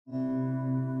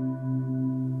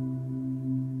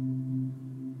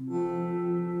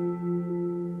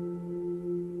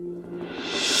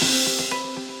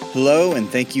Hello, and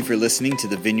thank you for listening to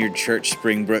the Vineyard Church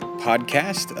Springbrook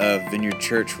podcast of Vineyard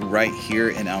Church right here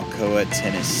in Alcoa,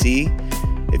 Tennessee.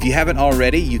 If you haven't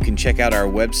already, you can check out our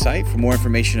website for more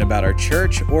information about our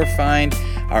church or find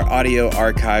our audio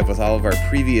archive with all of our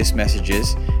previous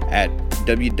messages at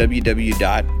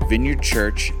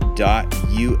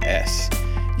www.vineyardchurch.us.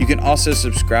 You can also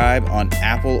subscribe on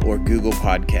Apple or Google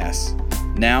Podcasts.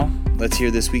 Now, let's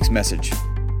hear this week's message.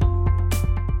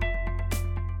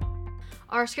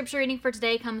 Our scripture reading for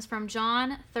today comes from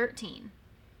John 13.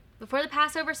 Before the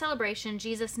Passover celebration,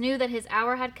 Jesus knew that his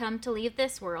hour had come to leave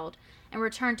this world and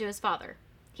return to his Father.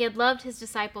 He had loved his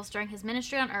disciples during his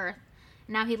ministry on earth,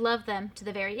 and now he loved them to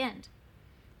the very end.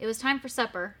 It was time for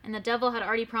supper, and the devil had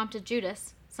already prompted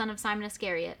Judas, son of Simon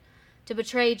Iscariot, to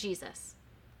betray Jesus.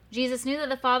 Jesus knew that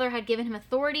the Father had given him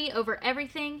authority over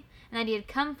everything, and that he had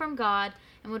come from God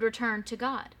and would return to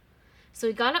God. So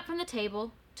he got up from the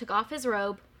table, took off his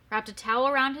robe, wrapped a towel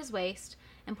around his waist,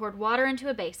 and poured water into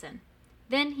a basin.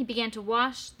 Then he began to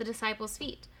wash the disciples'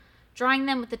 feet, drying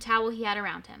them with the towel he had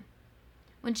around him.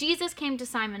 When Jesus came to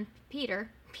Simon Peter,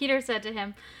 Peter said to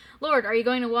him, "Lord, are you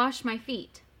going to wash my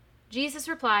feet?" Jesus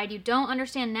replied, "You don't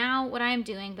understand now what I am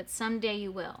doing, but someday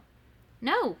you will."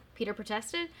 "No," Peter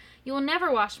protested, "you will never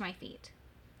wash my feet."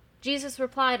 Jesus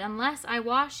replied, "Unless I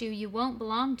wash you, you won't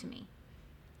belong to me."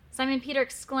 Simon Peter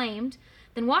exclaimed,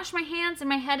 "Then wash my hands and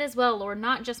my head as well, Lord,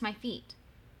 not just my feet."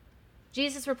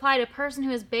 Jesus replied, "A person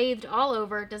who is bathed all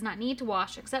over does not need to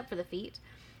wash except for the feet,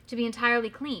 to be entirely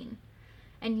clean.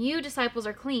 And you, disciples,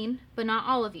 are clean, but not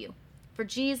all of you." For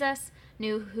Jesus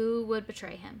knew who would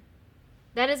betray him.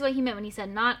 That is what he meant when he said,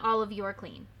 "Not all of you are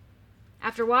clean."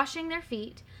 After washing their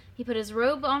feet, he put his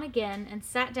robe on again and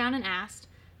sat down and asked,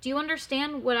 "Do you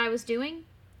understand what I was doing?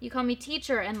 You call me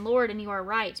teacher and Lord, and you are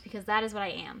right, because that is what I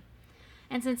am.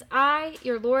 And since I,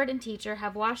 your Lord and teacher,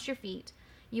 have washed your feet,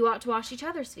 you ought to wash each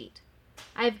other's feet.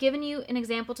 I have given you an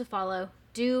example to follow.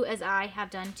 Do as I have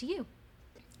done to you."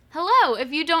 Hello,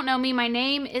 if you don't know me, my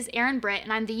name is Erin Britt,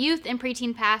 and I'm the youth and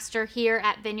preteen pastor here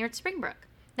at Vineyard Springbrook.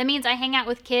 That means I hang out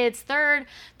with kids 3rd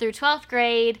through 12th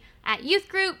grade at youth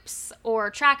groups or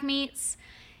track meets,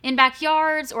 in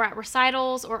backyards or at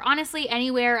recitals, or honestly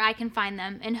anywhere I can find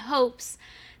them, in hopes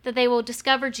that they will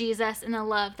discover Jesus and the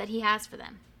love that he has for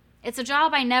them. It's a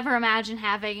job I never imagined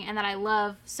having and that I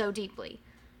love so deeply.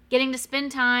 Getting to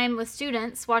spend time with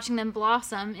students, watching them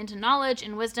blossom into knowledge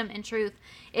and wisdom and truth,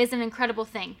 is an incredible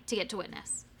thing to get to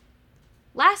witness.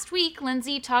 Last week,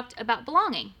 Lindsay talked about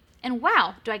belonging, and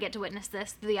wow, do I get to witness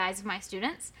this through the eyes of my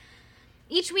students.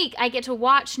 Each week, I get to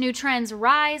watch new trends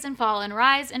rise and fall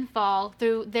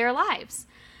through their lives.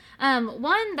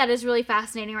 One that is really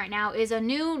fascinating right now is a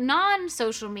new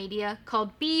non-social media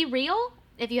called Be Real,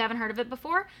 if you haven't heard of it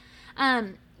before.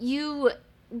 You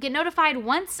get notified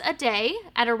once a day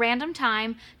at a random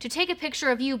time to take a picture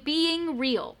of you being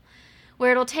real,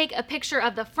 where it'll take a picture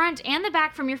of the front and the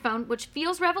back from your phone, which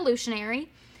feels revolutionary,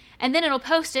 and then it'll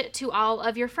post it to all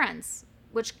of your friends,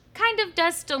 which kind of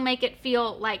does still make it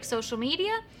feel like social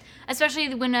media,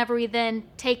 especially whenever we then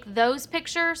take those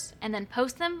pictures and then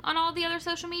post them on all the other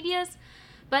social medias.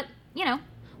 But,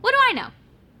 what do I know?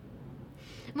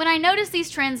 When I notice these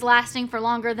trends lasting for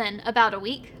longer than about a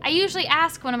week, I usually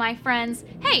ask one of my friends,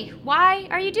 "Hey, why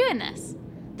are you doing this?"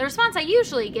 The response I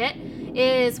usually get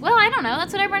is, "Well, I don't know,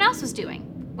 that's what everyone else was doing,"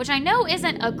 which I know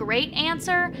isn't a great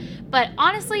answer, but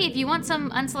honestly, if you want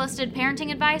some unsolicited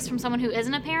parenting advice from someone who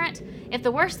isn't a parent, if the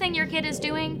worst thing your kid is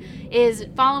doing is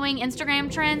following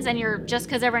Instagram trends and you're just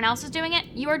because everyone else is doing it,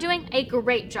 you are doing a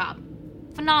great job.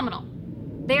 Phenomenal.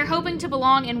 They are hoping to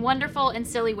belong in wonderful and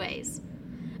silly ways.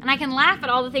 And I can laugh at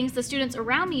all the things the students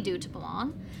around me do to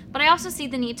belong, but I also see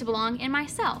the need to belong in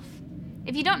myself.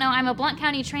 If you don't know, I'm a Blount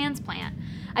County transplant.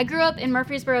 I grew up in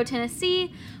Murfreesboro,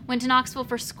 Tennessee, went to Knoxville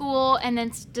for school, and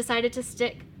then decided to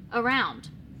stick around.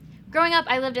 Growing up,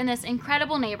 I lived in this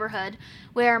incredible neighborhood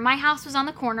where my house was on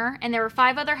the corner, and there were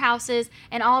 5 other houses,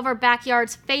 and all of our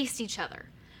backyards faced each other.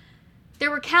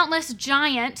 There were countless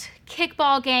giant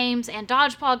kickball games and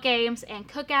dodgeball games and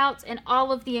cookouts and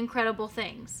all of the incredible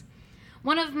things.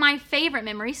 One of my favorite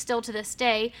memories, still to this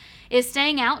day, is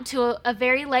staying out to a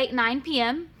very late 9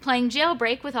 p.m., playing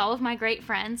jailbreak with all of my great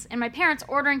friends, and my parents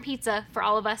ordering pizza for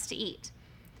all of us to eat.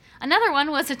 Another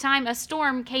one was a time a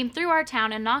storm came through our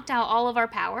town and knocked out all of our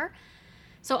power.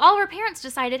 So all of our parents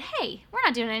decided, hey, we're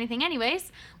not doing anything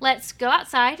anyways. Let's go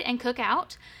outside and cook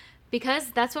out,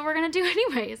 because that's what we're going to do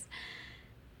anyways.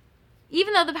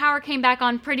 Even though the power came back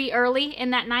on pretty early in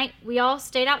that night, we all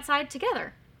stayed outside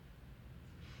together.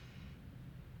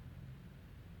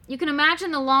 You can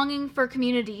imagine the longing for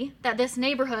community that this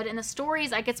neighborhood and the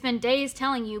stories I could spend days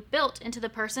telling you built into the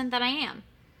person that I am.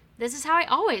 This is how I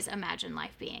always imagined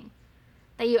life being.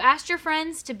 That you asked your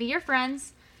friends to be your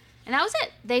friends, and that was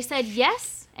it. They said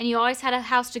yes, and you always had a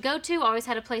house to go to, always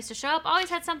had a place to show up,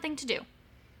 always had something to do.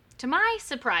 To my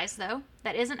surprise, though,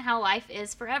 that isn't how life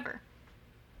is forever.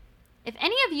 If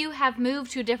any of you have moved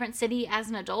to a different city as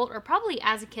an adult, or probably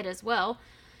as a kid as well,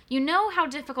 you know how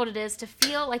difficult it is to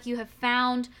feel like you have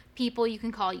found people you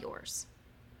can call yours.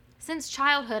 Since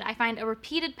childhood, I find a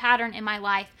repeated pattern in my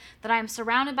life that I am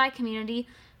surrounded by community,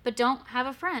 but don't have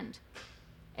a friend.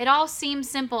 It all seemed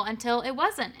simple until it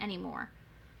wasn't anymore.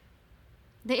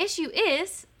 The issue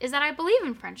is that I believe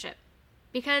in friendship,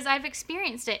 because I've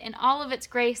experienced it in all of its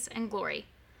grace and glory.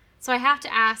 So I have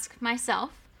to ask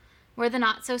myself where the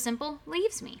not so simple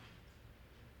leaves me.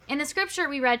 In the scripture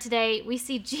we read today, we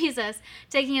see Jesus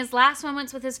taking his last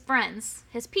moments with his friends,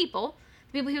 his people,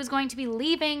 the people he was going to be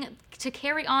leaving to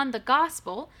carry on the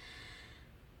gospel,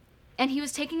 and he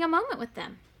was taking a moment with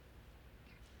them.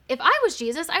 If I was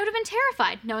Jesus, I would have been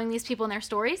terrified knowing these people and their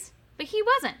stories, but he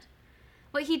wasn't.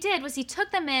 What he did was he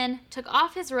took them in, took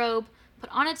off his robe, put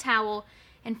on a towel,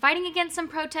 and fighting against some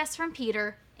protests from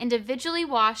Peter, individually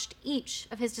washed each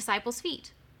of his disciples'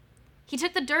 feet. He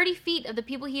took the dirty feet of the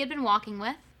people he had been walking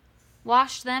with,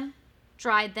 washed them,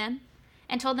 dried them,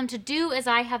 and told them to do as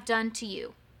I have done to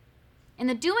you. In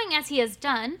the doing as he has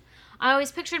done, I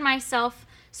always pictured myself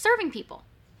serving people,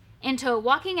 into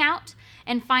walking out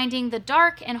and finding the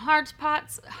dark and hard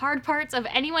parts of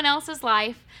anyone else's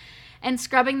life and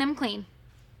scrubbing them clean.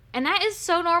 And that is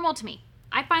so normal to me.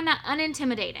 I find that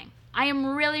unintimidating. I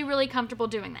am really, really comfortable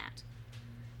doing that.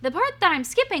 The part that I'm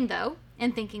skipping, though,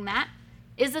 in thinking that,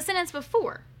 is the sentence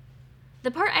before.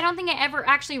 The part I don't think I ever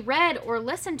actually read or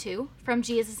listened to from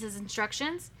Jesus'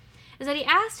 instructions is that he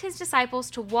asked his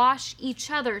disciples to wash each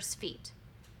other's feet.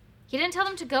 He didn't tell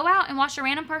them to go out and wash a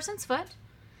random person's foot.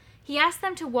 He asked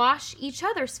them to wash each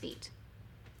other's feet.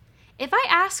 If I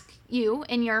ask you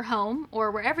in your home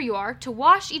or wherever you are to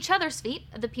wash each other's feet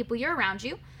of the people you're around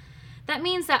you, that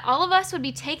means that all of us would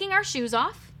be taking our shoes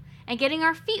off and getting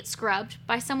our feet scrubbed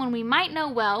by someone we might know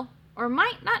well or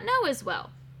might not know as well.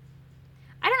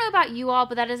 I don't know about you all,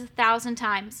 but that is 1,000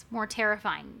 times more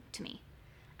terrifying to me.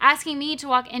 Asking me to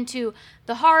walk into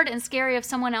the hard and scary of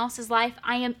someone else's life,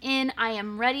 I am in, I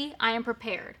am ready, I am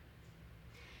prepared.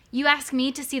 You ask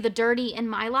me to see the dirty in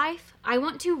my life, I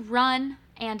want to run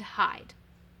and hide.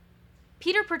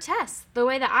 Peter protests the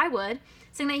way that I would,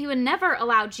 saying that he would never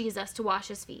allow Jesus to wash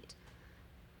his feet.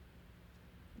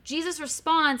 Jesus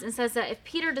responds and says that if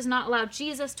Peter does not allow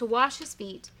Jesus to wash his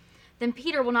feet, then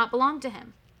Peter will not belong to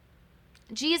him.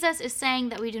 Jesus is saying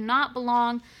that we do not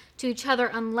belong to each other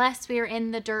unless we are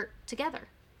in the dirt together.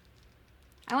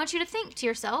 I want you to think to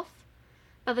yourself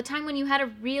about the time when you had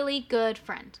a really good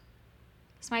friend.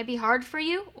 This might be hard for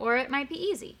you, or it might be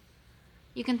easy.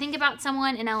 You can think about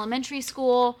someone in elementary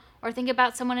school, or think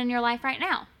about someone in your life right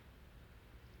now.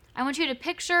 I want you to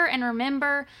picture and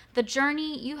remember the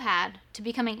journey you had to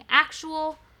becoming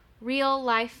actual,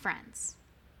 real-life friends.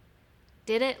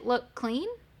 Did it look clean?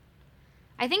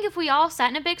 I think if we all sat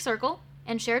in a big circle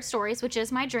and shared stories, which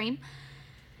is my dream,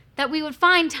 that we would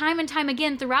find time and time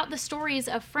again throughout the stories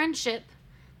of friendship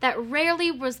that rarely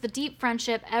was the deep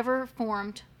friendship ever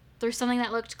formed through something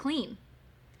that looked clean.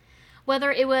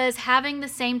 Whether it was having the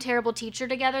same terrible teacher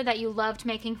together that you loved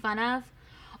making fun of,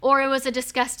 or it was a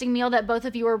disgusting meal that both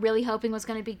of you were really hoping was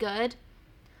going to be good,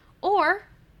 or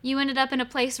you ended up in a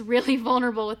place really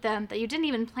vulnerable with them that you didn't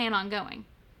even plan on going.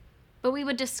 But we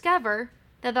would discover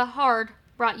that the hard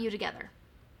brought you together.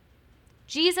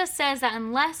 Jesus says that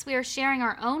unless we are sharing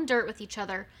our own dirt with each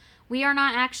other, we are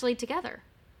not actually together.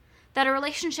 That a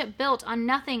relationship built on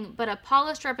nothing but a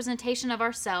polished representation of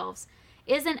ourselves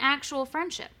is an actual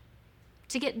friendship.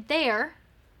 To get there,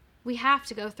 we have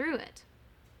to go through it.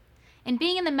 In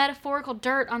being in the metaphorical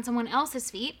dirt on someone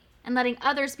else's feet and letting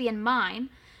others be in mine,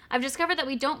 I've discovered that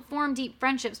we don't form deep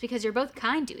friendships because you're both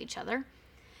kind to each other.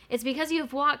 It's because you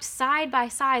have walked side by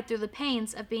side through the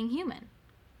pains of being human.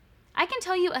 I can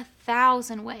tell you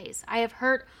 1,000 ways I have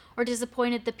hurt or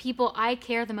disappointed the people I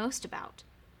care the most about.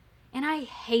 And I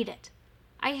hate it.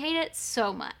 I hate it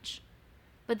so much.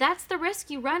 But that's the risk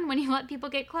you run when you let people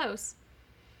get close.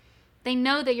 They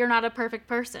know that you're not a perfect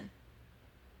person.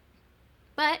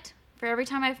 But for every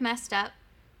time I've messed up,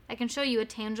 I can show you a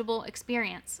tangible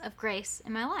experience of grace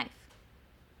in my life.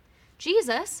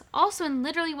 Jesus, also in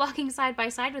literally walking side by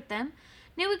side with them,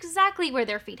 knew exactly where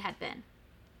their feet had been.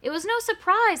 It was no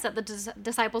surprise that the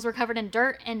disciples were covered in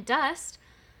dirt and dust.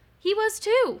 He was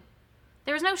too.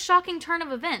 There was no shocking turn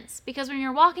of events, because when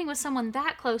you're walking with someone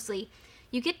that closely,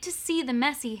 you get to see the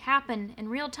messy happen in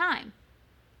real time.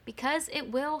 Because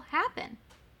it will happen.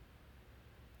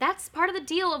 That's part of the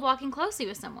deal of walking closely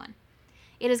with someone.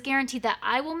 It is guaranteed that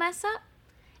I will mess up,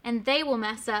 and they will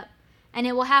mess up, and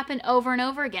it will happen over and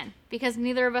over again, because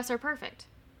neither of us are perfect.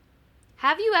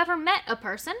 Have you ever met a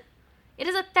person? It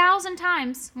is 1,000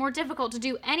 times more difficult to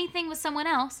do anything with someone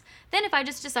else than if I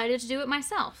just decided to do it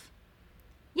myself.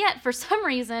 Yet, for some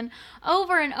reason,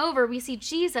 over and over, we see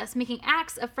Jesus making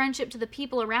acts of friendship to the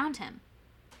people around him.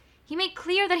 He made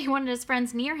clear that he wanted his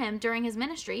friends near him during his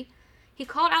ministry. He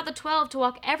called out the 12 to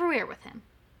walk everywhere with him.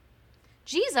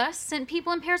 Jesus sent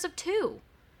people in pairs of 2.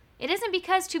 It isn't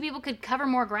because 2 people could cover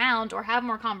more ground or have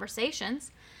more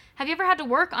conversations. Have you ever had to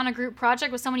work on a group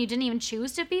project with someone you didn't even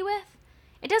choose to be with?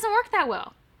 It doesn't work that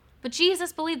well. But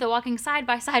Jesus believed that walking side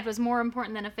by side was more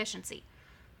important than efficiency.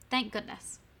 Thank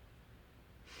goodness.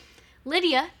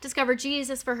 Lydia discovered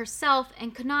Jesus for herself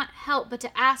and could not help but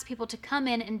to ask people to come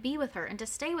in and be with her and to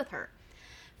stay with her.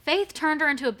 Faith turned her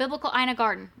into a biblical Ina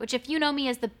Garten, which, if you know me,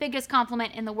 is the biggest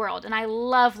compliment in the world, and I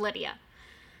love Lydia.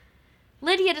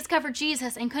 Lydia discovered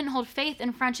Jesus and couldn't hold faith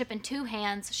and friendship in 2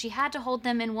 hands. She had to hold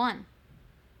them in one.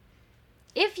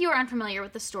 If you are unfamiliar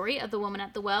with the story of the woman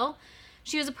at the well,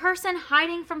 she was a person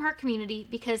hiding from her community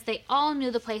because they all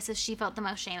knew the places she felt the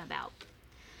most shame about.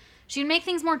 She would make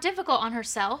things more difficult on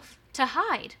herself to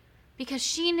hide because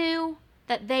she knew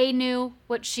that they knew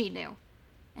what she knew,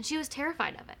 and she was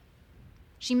terrified of it.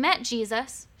 She met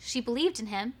Jesus, she believed in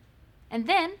him, and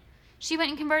then she went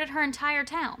and converted her entire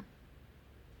town.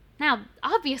 Now,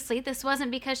 obviously, this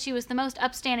wasn't because she was the most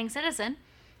upstanding citizen,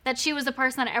 that she was the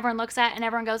person that everyone looks at and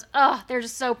everyone goes, "Oh, they're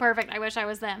just so perfect, I wish I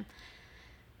was them."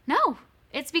 No,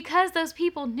 it's because those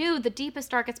people knew the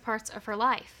deepest, darkest parts of her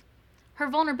life. Her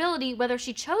vulnerability, whether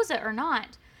she chose it or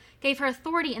not, gave her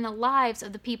authority in the lives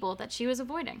of the people that she was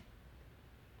avoiding.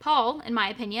 Paul, in my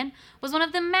opinion, was one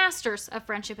of the masters of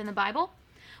friendship in the Bible.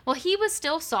 While he was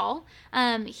still Saul,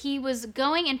 he was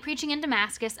going and preaching in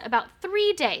Damascus about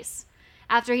 3 days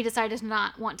after he decided to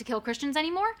not want to kill Christians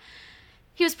anymore.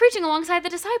 He was preaching alongside the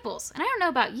disciples. And I don't know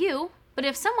about you, but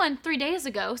if someone 3 days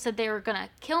ago said they were going to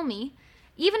kill me,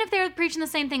 even if they were preaching the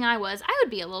same thing I was, I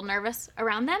would be a little nervous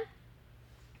around them.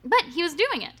 But he was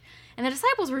doing it, and the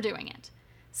disciples were doing it.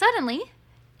 Suddenly,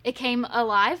 it came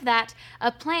alive that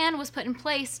a plan was put in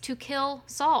place to kill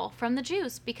Saul from the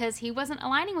Jews because he wasn't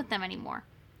aligning with them anymore.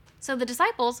 So the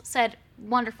disciples said,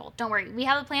 "Wonderful, don't worry, we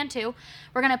have a plan too.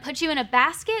 We're going to put you in a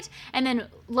basket and then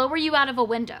lower you out of a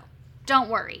window. Don't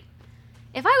worry."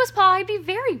 If I was Paul, I'd be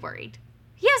very worried.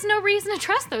 He has no reason to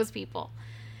trust those people.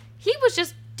 He was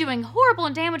just doing horrible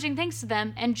and damaging things to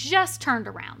them and just turned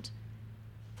around.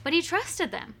 But he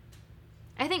trusted them.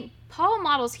 I think Paul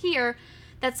models here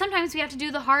that sometimes we have to do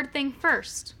the hard thing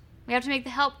first. We have to make the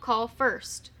help call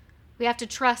first. We have to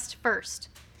trust first.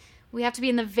 We have to be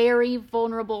in the very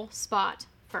vulnerable spot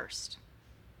first.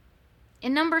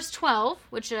 In Numbers 12,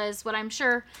 which is what I'm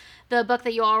sure the book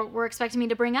that you all were expecting me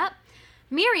to bring up,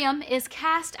 Miriam is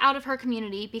cast out of her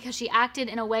community because she acted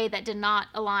in a way that did not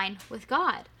align with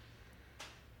God.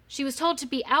 She was told to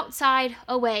be outside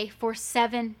away for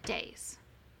 7 days,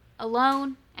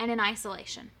 alone and in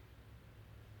isolation.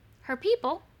 Her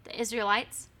people, the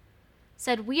Israelites,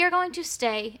 said, "We are going to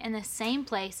stay in the same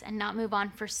place and not move on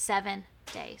for 7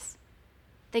 days.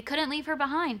 They couldn't leave her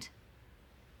behind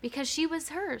because she was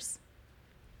hers.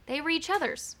 They were each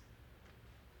other's.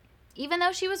 Even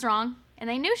though she was wrong, and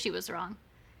they knew she was wrong,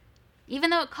 even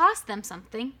though it cost them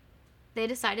something, they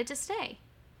decided to stay.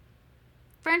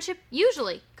 Friendship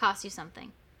usually costs you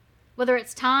something. Whether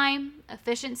it's time,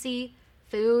 efficiency,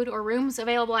 food, or rooms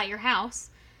available at your house,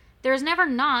 there is never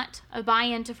not a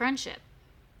buy-in to friendship.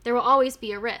 There will always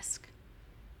be a risk.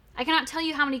 I cannot tell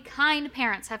you how many kind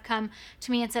parents have come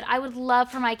to me and said, "I would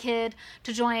love for my kid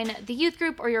to join the youth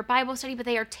group or your Bible study, but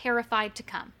they are terrified to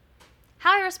come."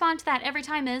 How I respond to that every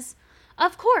time is,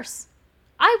 of course,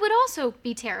 I would also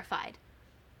be terrified.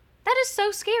 That is so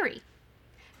scary.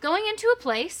 Going into a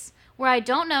place where I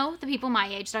don't know the people my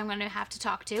age that I'm going to have to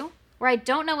talk to, where I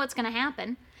don't know what's going to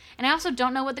happen, and I also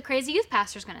don't know what the crazy youth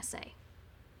pastor is going to say.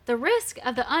 The risk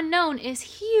of the unknown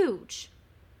is huge.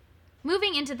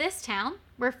 Moving into this town,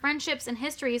 where friendships and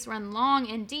histories run long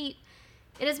and deep,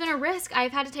 it has been a risk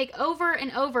I've had to take over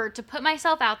and over to put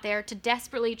myself out there to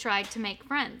desperately try to make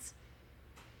friends.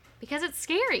 Because it's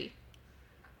scary.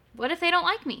 What if they don't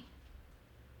like me?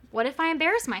 What if I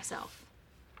embarrass myself?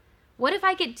 What if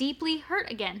I get deeply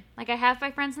hurt again, like I have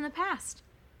by friends in the past?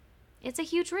 It's a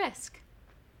huge risk.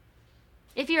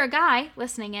 If you're a guy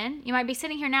listening in, you might be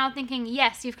sitting here now thinking,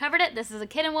 yes, you've covered it. This is a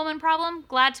kid and woman problem.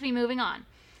 Glad to be moving on.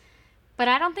 But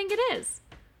I don't think it is.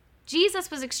 Jesus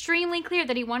was extremely clear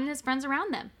that he wanted his friends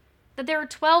around them, that there were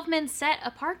 12 men set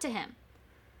apart to him.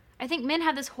 I think men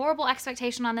have this horrible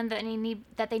expectation on them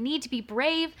that they need to be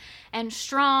brave and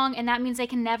strong, and that means they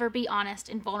can never be honest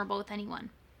and vulnerable with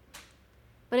anyone.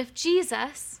 But if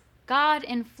Jesus, God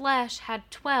in flesh, had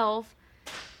 12,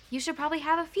 you should probably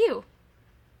have a few.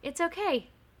 It's okay.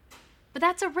 But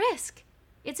that's a risk.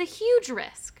 It's a huge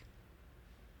risk.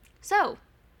 So,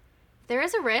 if there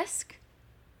is a risk,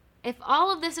 if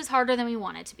all of this is harder than we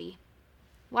want it to be,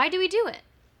 why do we do it?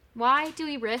 Why do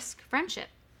we risk friendship?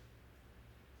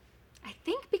 I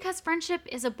think because friendship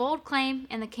is a bold claim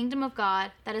in the kingdom of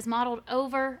God that is modeled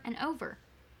over and over.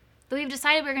 That we've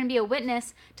decided we're going to be a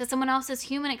witness to someone else's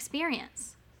human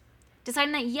experience.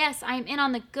 Deciding that, yes, I am in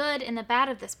on the good and the bad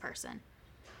of this person.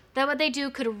 That what they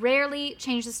do could rarely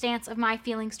change the stance of my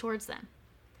feelings towards them.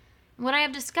 And what I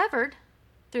have discovered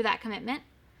through that commitment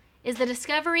is the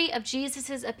discovery of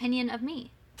Jesus' opinion of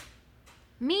me.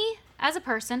 Me, as a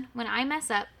person, when I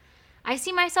mess up, I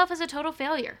see myself as a total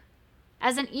failure,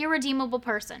 as an irredeemable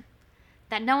person,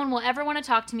 that no one will ever want to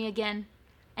talk to me again,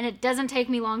 and it doesn't take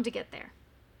me long to get there.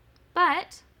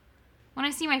 But when I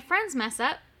see my friends mess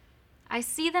up, I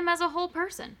see them as a whole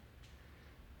person,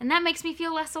 and that makes me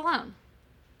feel less alone.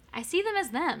 I see them as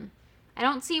them. I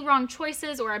don't see wrong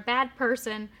choices or a bad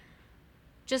person,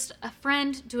 just a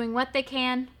friend doing what they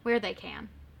can, where they can.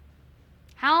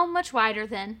 How much wider,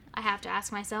 then, I have to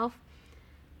ask myself,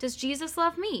 does Jesus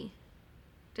love me?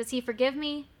 Does he forgive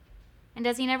me? And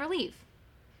does he never leave?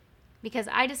 Because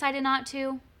I decided not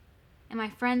to, and my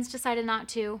friends decided not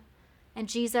to, and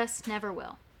Jesus never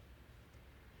will.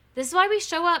 This is why we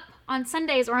show up on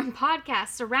Sundays or on podcasts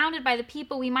surrounded by the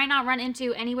people we might not run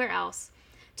into anywhere else,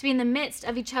 to be in the midst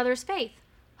of each other's faith,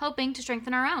 hoping to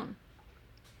strengthen our own.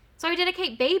 So we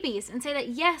dedicate babies and say that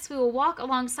yes, we will walk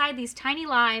alongside these tiny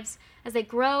lives as they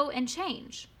grow and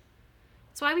change.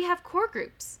 That's why we have core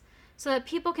groups, so that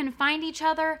people can find each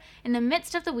other in the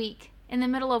midst of the week, in the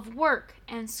middle of work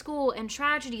and school and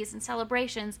tragedies and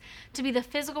celebrations, to be the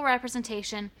physical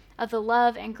representation of the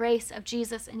love and grace of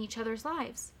Jesus in each other's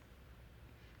lives.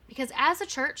 Because as a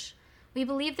church, we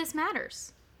believe this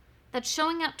matters, that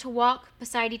showing up to walk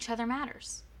beside each other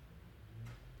matters.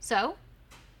 So,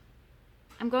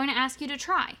 I'm going to ask you to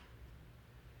try.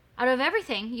 Out of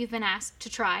everything you've been asked to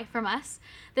try from us,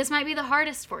 this might be the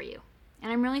hardest for you,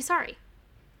 and I'm really sorry.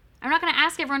 I'm not going to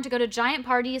ask everyone to go to giant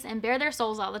parties and bare their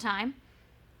souls all the time.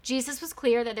 Jesus was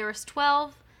clear that there was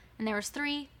 12, and there was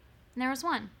 3, and there was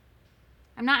 1.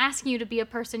 I'm not asking you to be a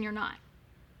person you're not.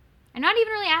 I'm not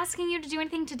even really asking you to do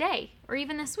anything today, or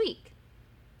even this week.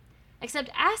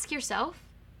 Except ask yourself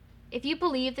if you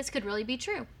believe this could really be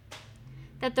true.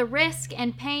 That the risk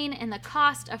and pain and the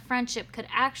cost of friendship could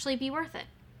actually be worth it.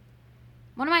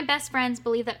 One of my best friends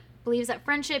believes that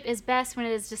friendship is best when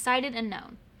it is decided and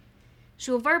known.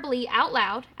 She will verbally, out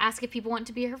loud, ask if people want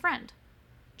to be her friend,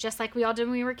 just like we all did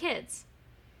when we were kids.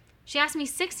 She asked me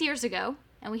 6 years ago,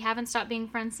 and we haven't stopped being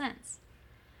friends since.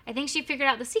 I think she figured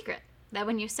out the secret, that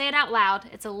when you say it out loud,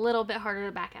 it's a little bit harder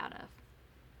to back out of.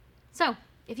 So,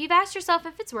 if you've asked yourself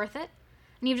if it's worth it,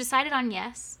 and you've decided on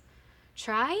yes,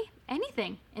 try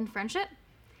anything in friendship.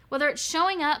 Whether it's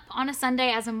showing up on a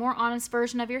Sunday as a more honest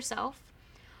version of yourself,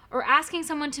 or asking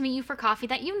someone to meet you for coffee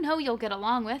that you know you'll get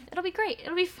along with. It'll be great.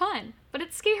 It'll be fun, but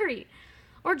it's scary.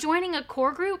 Or joining a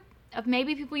core group of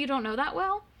maybe people you don't know that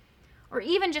well. Or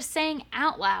even just saying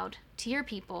out loud to your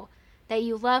people that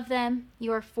you love them,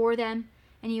 you are for them,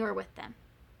 and you are with them.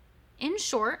 In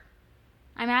short,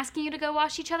 I'm asking you to go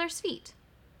wash each other's feet,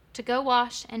 to go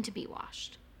wash and to be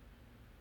washed.